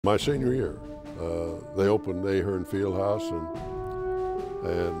My senior year, they opened Ahearn Fieldhouse,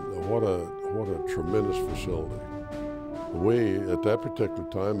 and what a tremendous facility. At that particular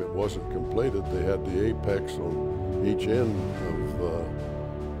time, it wasn't completed. They had the apex on each end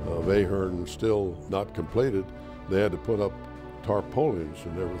of Ahearn still not completed. They had to put up tarpaulins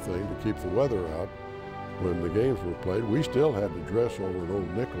and everything to keep the weather out when the games were played. We still had to dress over at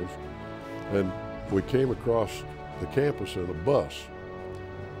Old Nichols, and we came across the campus in a bus.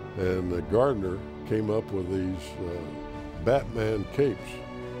 And the gardener came up with these Batman capes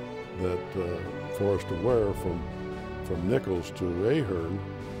that for us to wear from Nichols to Ahearn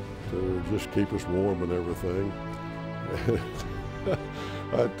to just keep us warm and everything.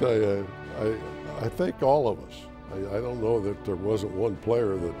 I tell you, I think all of us, I don't know that there wasn't one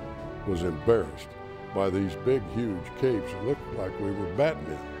player that was embarrassed by these big, huge capes. It looked like we were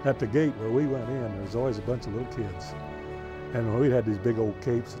Batman. At the gate where we went in, there was always a bunch of little kids. And when we had these big old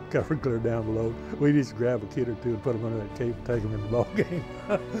capes covered clear down below, we'd just grab a kid or two and put them under that cape and take them in the ball game.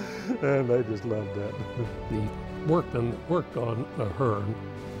 And they just loved that. The workmen that worked on Ahearn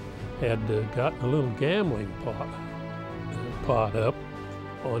had gotten a little gambling pot up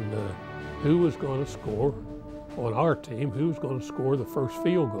on who was going to score on our team, who was going to score the first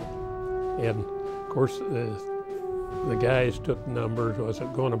field goal. And of course, the guys took numbers. Was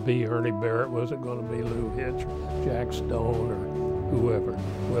it going to be Ernie Barrett? Was it going to be Lou Hitch, Jack Stone, or whoever?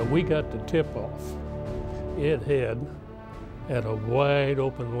 Well, we got the tip-off. It had a wide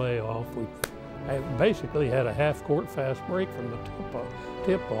open layoff. We basically had a half-court fast break from the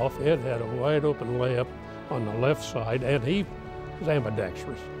tip-off. It had a wide open layup on the left side, and he was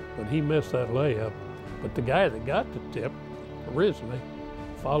ambidextrous, but he missed that layup. But the guy that got the tip originally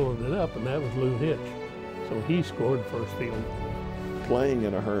followed it up, and that was Lou Hitch. So he scored the first field. Playing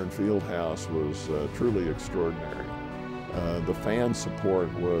in Ahearn Fieldhouse was truly extraordinary. The fan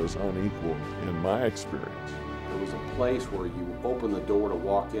support was unequaled in my experience. It was a place where you open the door to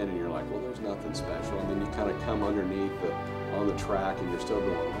walk in and you're like, well, there's nothing special. And then you kind of come underneath on the track and you're still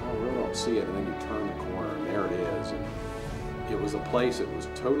going, well, I really don't see it. And then you turn the corner and there it is. And it was a place that was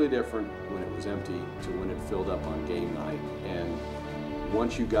totally different when it was empty to when it filled up on game night. And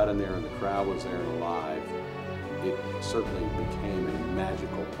once you got in there and the crowd was there and alive, it certainly became a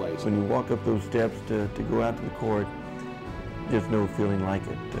magical place. When you walk up those steps to go out to the court, there's no feeling like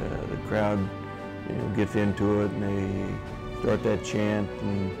it. The crowd gets into it and they start that chant,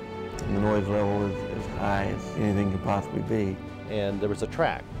 and the noise level is as high as anything can possibly be. And there was a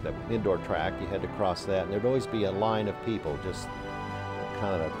track, that indoor track, you had to cross that, and there'd always be a line of people just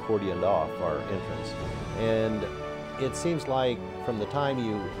kind of accordioned off our entrance. And it seems like from the time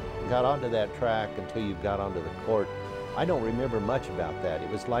you got onto that track until you got onto the court, I don't remember much about that. It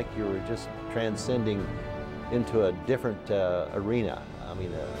was like you were just transcending into a different arena. I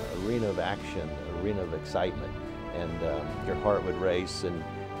mean, an arena of action, an arena of excitement. And your heart would race and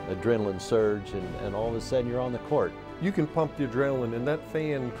adrenaline surge, and all of a sudden you're on the court. You can pump the adrenaline, and that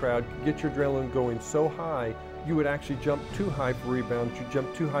fan crowd could get your adrenaline going so high, you would actually jump too high for rebounds. You'd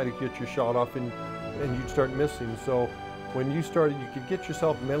jump too high to get your shot off, and you'd start missing. So when you started, you could get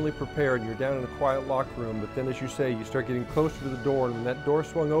yourself mentally prepared, and you're down in a quiet locker room, but then, as you say, you start getting closer to the door, and when that door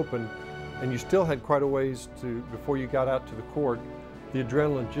swung open, and you still had quite a ways before you got out to the court, the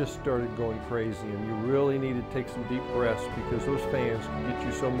adrenaline just started going crazy, and you really needed to take some deep breaths because those fans could get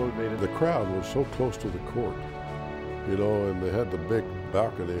you so motivated. The crowd was so close to the court, and they had the big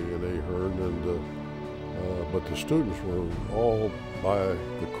balcony in Ahearn, and but the students were all by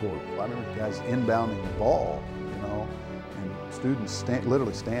the court. I remember guys inbounding the ball, and students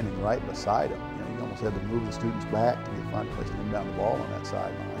literally standing right beside them. You almost had to move the students back to find a place to inbound the ball on that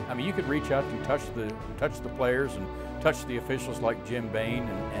sideline. I mean, you could reach out to touch the players and touch the officials like Jim Bain,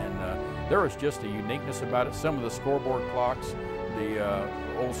 and there was just a uniqueness about it. Some of the scoreboard clocks, the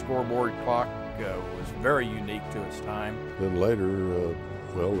old scoreboard clock was very unique to its time. Then later,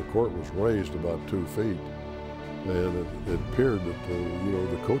 the court was raised about 2 feet, and it appeared that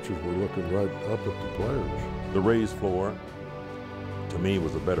the coaches were looking right up at the players. The raised floor, to me,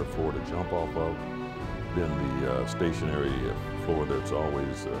 was a better floor to jump off of than the stationary floor that's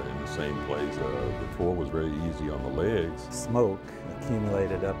always in the same place. The floor was very easy on the legs. Smoke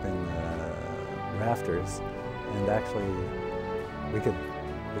accumulated up in the rafters, and actually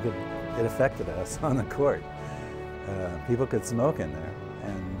it affected us on the court. People could smoke in there,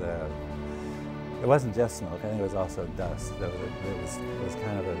 and it wasn't just smoke. I think it was also dust. It was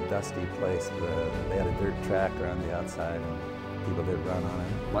kind of a dusty place. They had a dirt track around the outside, and People did run on it.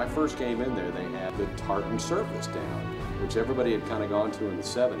 My first game in there, they had the tartan surface down, which everybody had kind of gone to in the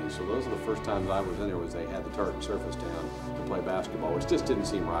 70s. So those are the first times I was in there was they had the tartan surface down to play basketball, which just didn't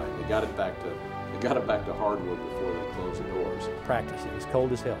seem right. They got it back to hardwood before they closed the doors. Practice. It was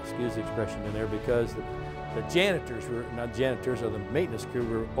cold as hell, excuse the expression in there, because the janitors were, not janitors, or the maintenance crew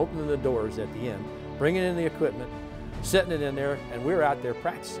were opening the doors at the end, bringing in the equipment, setting it in there, and we were out there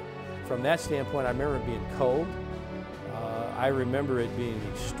practicing. From that standpoint, I remember it being cold. I remember it being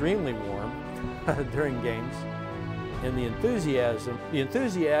extremely warm during games. And the enthusiasm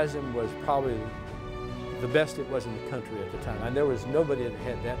was probably the best it was in the country at the time. And there was nobody that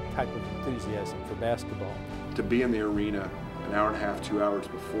had that type of enthusiasm for basketball. To be in the arena an hour and a half, 2 hours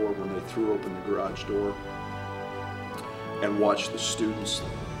before when they threw open the garage door and watch the students,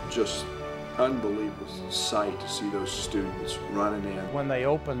 just unbelievable sight to see those students running in. When they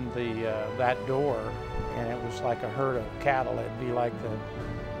opened that door, and it was like a herd of cattle, it'd be like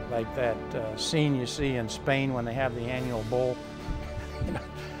that scene you see in Spain when they have the annual bull, you know,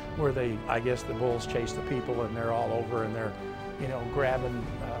 where I guess the bulls chase the people and they're all over and they're, you know, grabbing.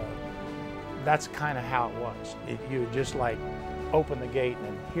 That's kind of how it was. You just like open the gate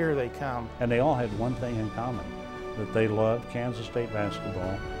and here they come. And they all had one thing in common, that they loved Kansas State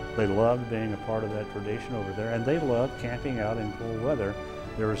basketball. They loved being a part of that tradition over there, and they loved camping out in cold weather.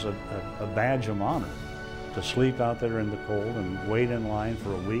 There was a badge of honor to sleep out there in the cold and wait in line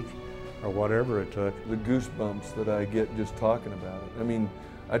for a week or whatever it took. The goosebumps that I get just talking about it. I mean,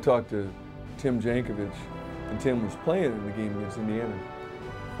 I talked to Tim Jankovic, and Tim was playing in the game against Indiana.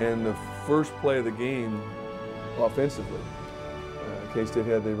 And the first play of the game, offensively, K-State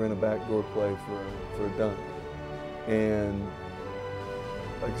they ran a backdoor play for a dunk. And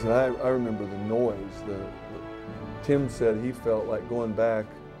like I said, I remember the noise. Tim said he felt like going back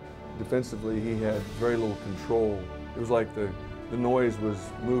defensively, he had very little control. It was like the noise was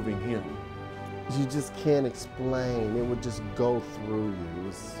moving him. You just can't explain. It would just go through you.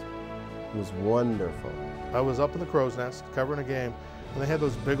 It was wonderful. I was up in the crow's nest covering a game, and they had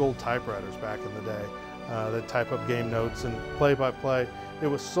those big old typewriters back in the day that type up game notes and play-by-play. It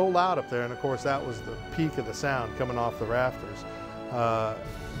was so loud up there, and of course that was the peak of the sound coming off the rafters,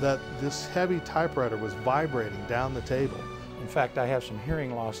 that this heavy typewriter was vibrating down the table. In fact, I have some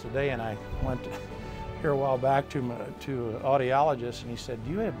hearing loss today, and I went here a while back to an audiologist, and he said,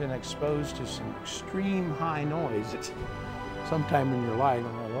 you have been exposed to some extreme high noise sometime in your life.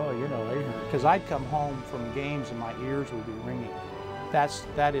 And I went, well, you know, because I'd come home from games and my ears would be ringing.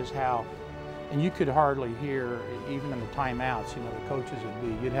 That is how, and you could hardly hear, even in the timeouts, you know, the coaches would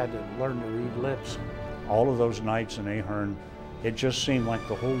be, you'd had to learn to read lips. All of those nights in Ahearn, it just seemed like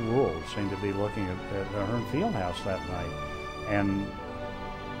the whole world seemed to be looking at Ahearn Fieldhouse that night. And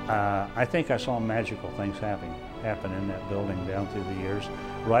I think I saw magical things happen in that building down through the years,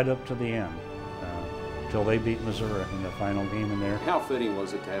 right up to the end, till they beat Missouri in the final game in there. How fitting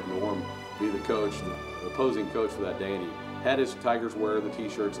was it to have Norm be the coach, the opposing coach for that day, and he had his Tigers wear the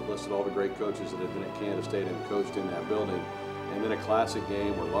t-shirts that listed all the great coaches that had been at Kansas State and coached in that building, and then a classic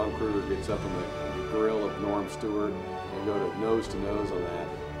game where Lon Kruger gets up in the grill of Norm Stewart and go to nose on that,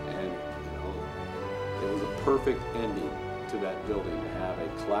 and you know, it was a perfect ending to that building to have a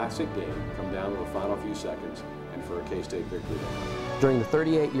classic game come down to the final few seconds and for a K-State victory. During the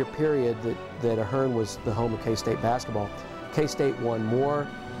 38-year period that Ahearn was the home of K-State basketball, K-State won more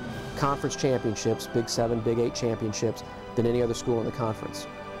conference championships, Big 7, Big 8 championships, than any other school in the conference,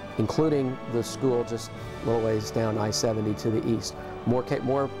 including the school just a little ways down I-70 to the east. More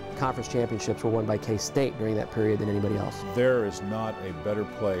conference championships were won by K-State during that period than anybody else. There is not a better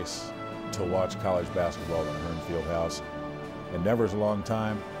place to watch college basketball than Ahearn Fieldhouse. And never is a long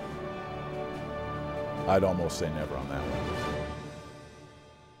time. I'd almost say never on that one.